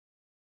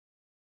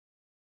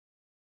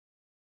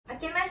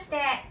けまして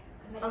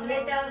おめで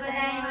とうござ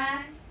い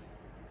ます。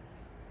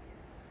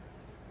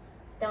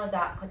どうぞ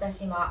今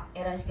年も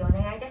よろしくお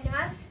願いいたし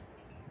ます。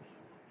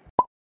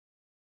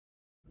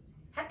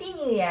Happy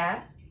New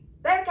Year!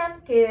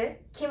 Welcome to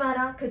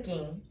Kimono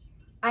Cooking.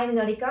 I'm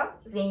Noriko,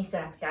 the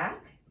instructor.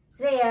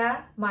 They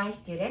are my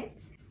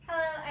students.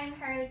 Hello, I'm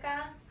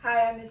Haruka.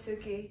 Hi, I'm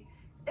Mitsuki.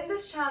 In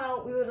this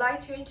channel, we would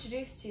like to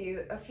introduce to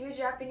you a few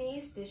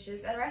Japanese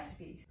dishes and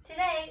recipes.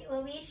 Today,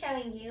 we'll be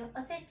showing you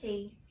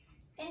Osechi.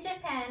 In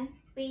Japan,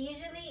 we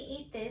usually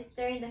eat this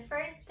during the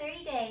first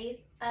 30 days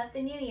of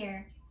the new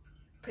year.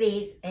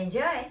 Please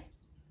enjoy!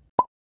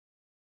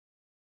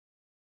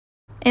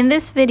 In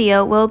this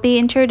video, we'll be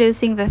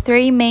introducing the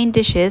 3 main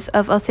dishes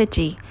of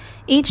Osechi.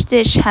 Each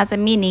dish has a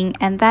meaning,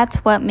 and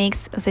that's what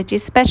makes Osechi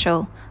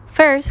special.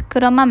 First,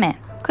 Kuromame.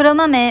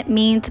 Kuromame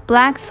means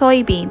black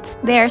soybeans.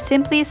 They are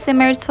simply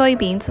simmered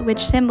soybeans,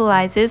 which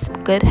symbolizes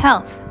good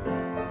health.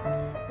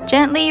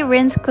 Gently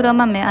rinse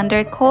kuromame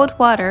under cold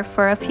water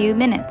for a few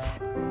minutes.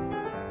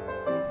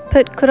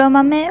 Put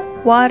kuromame,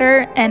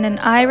 water, and an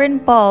iron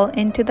ball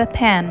into the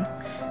pan.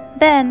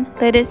 Then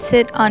let it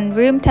sit on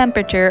room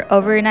temperature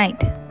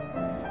overnight.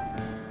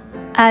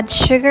 Add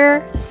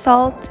sugar,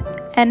 salt,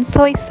 and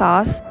soy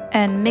sauce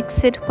and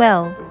mix it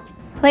well.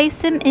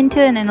 Place them into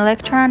an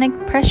electronic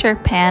pressure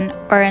pan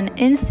or an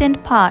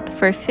instant pot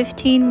for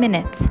 15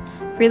 minutes.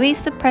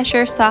 Release the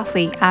pressure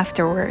softly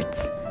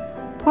afterwards.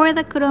 Pour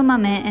the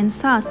kuromame and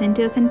sauce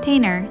into a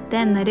container,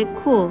 then let it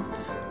cool.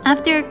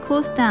 After it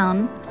cools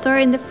down, store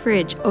in the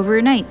fridge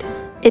overnight.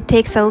 It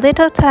takes a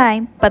little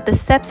time, but the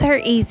steps are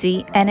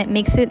easy and it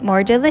makes it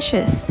more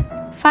delicious.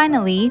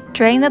 Finally,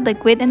 drain the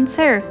liquid and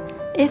serve.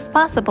 If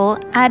possible,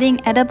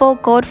 adding edible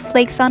gold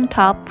flakes on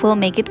top will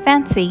make it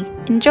fancy.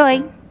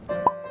 Enjoy!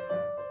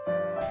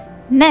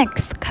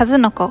 Next,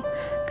 Kazunoko.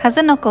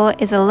 Kazunoko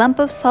is a lump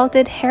of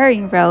salted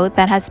herring roe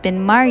that has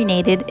been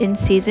marinated in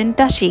seasoned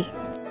dashi.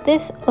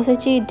 This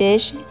Osechi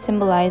dish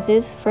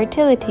symbolizes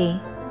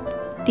fertility.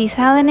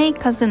 Desalinate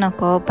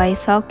Kazunoko by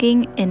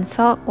soaking in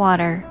salt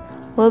water.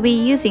 We'll be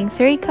using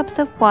 3 cups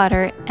of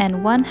water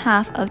and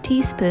 1/2 of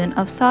teaspoon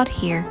of salt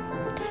here.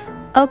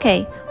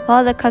 Okay,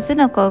 while the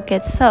Kazunoko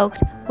gets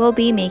soaked, we'll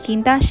be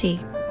making dashi.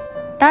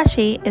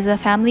 Dashi is a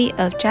family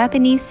of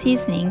Japanese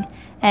seasoning,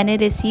 and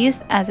it is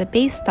used as a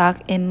base stock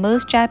in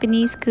most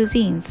Japanese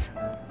cuisines.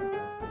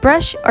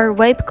 Brush or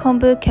wipe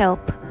kombu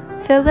kelp.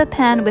 Fill the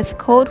pan with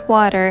cold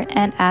water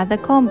and add the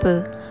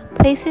kombu.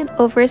 Place it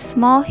over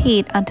small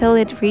heat until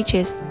it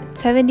reaches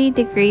 70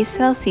 degrees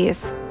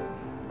Celsius.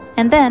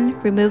 And then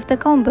remove the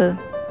kombu.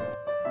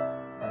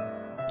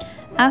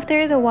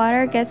 After the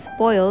water gets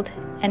boiled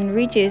and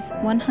reaches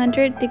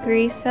 100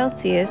 degrees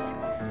Celsius,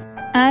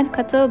 add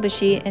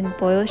katsuobushi and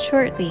boil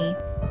shortly.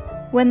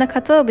 When the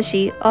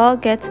katsuobushi all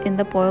gets in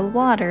the boiled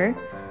water,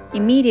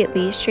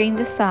 immediately strain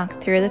the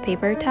stock through the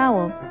paper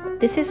towel.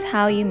 This is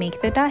how you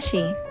make the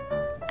dashi.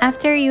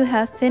 After you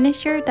have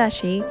finished your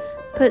dashi,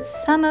 put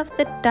some of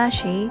the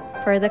dashi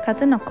for the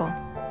Kazunoko.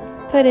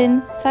 Put in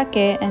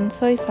sake and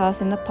soy sauce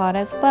in the pot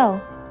as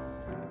well.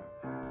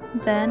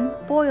 Then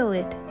boil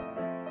it.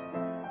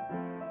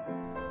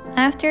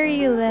 After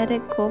you let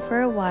it cool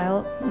for a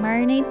while,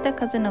 marinate the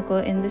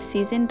Kazunoko in the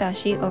seasoned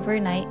dashi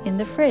overnight in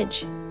the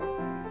fridge.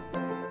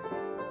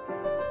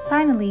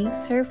 Finally,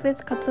 serve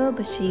with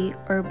katsuobushi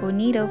or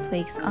bonito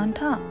flakes on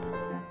top.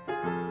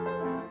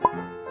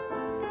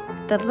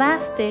 The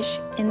last dish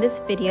in this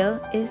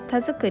video is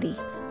Tazukuri.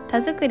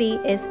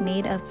 Tazukuri is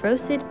made of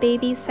roasted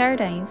baby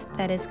sardines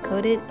that is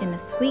coated in a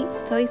sweet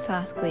soy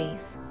sauce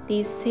glaze.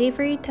 These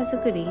savory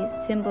Tazukuri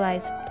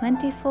symbolize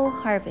plentiful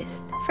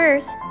harvest.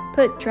 First,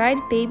 put dried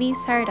baby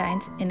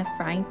sardines in a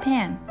frying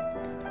pan.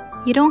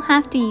 You don't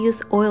have to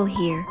use oil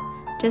here.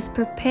 Just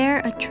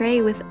prepare a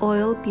tray with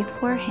oil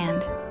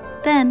beforehand.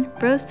 Then,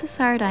 roast the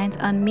sardines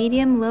on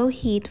medium-low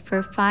heat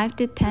for 5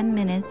 to 10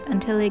 minutes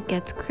until it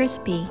gets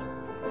crispy.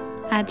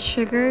 Add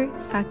sugar,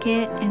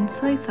 sake, and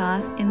soy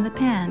sauce in the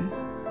pan.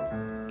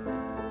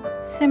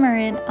 Simmer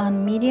it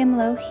on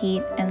medium-low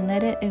heat and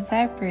let it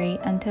evaporate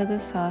until the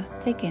sauce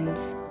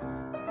thickens.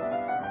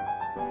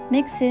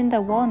 Mix in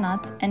the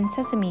walnuts and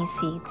sesame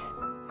seeds.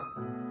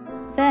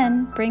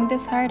 Then, bring the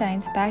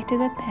sardines back to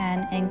the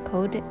pan and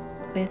coat it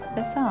with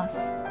the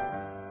sauce.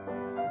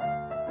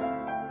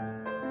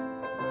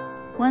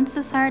 Once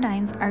the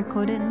sardines are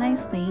coated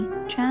nicely,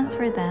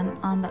 transfer them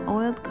on the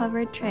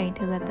oil-covered tray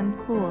to let them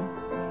cool.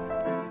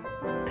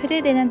 Put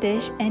it in a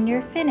dish and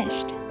you're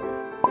finished!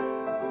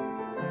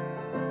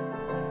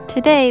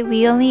 Today,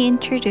 we only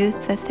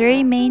introduced the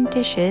 3 main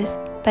dishes,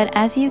 but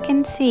as you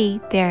can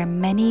see, there are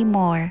many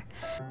more.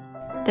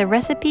 The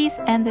recipes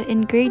and the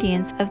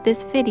ingredients of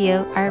this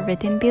video are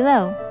written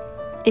below.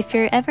 If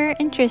you're ever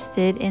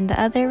interested in the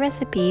other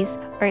recipes,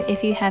 or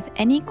if you have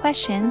any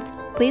questions,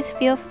 please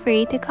feel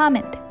free to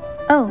comment.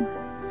 Oh,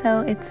 so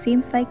it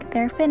seems like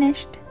they're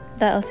finished.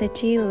 The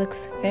Osechi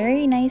looks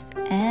very nice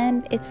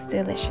and it's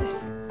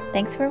delicious.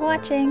 Thanks for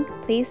watching.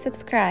 Please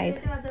subscribe.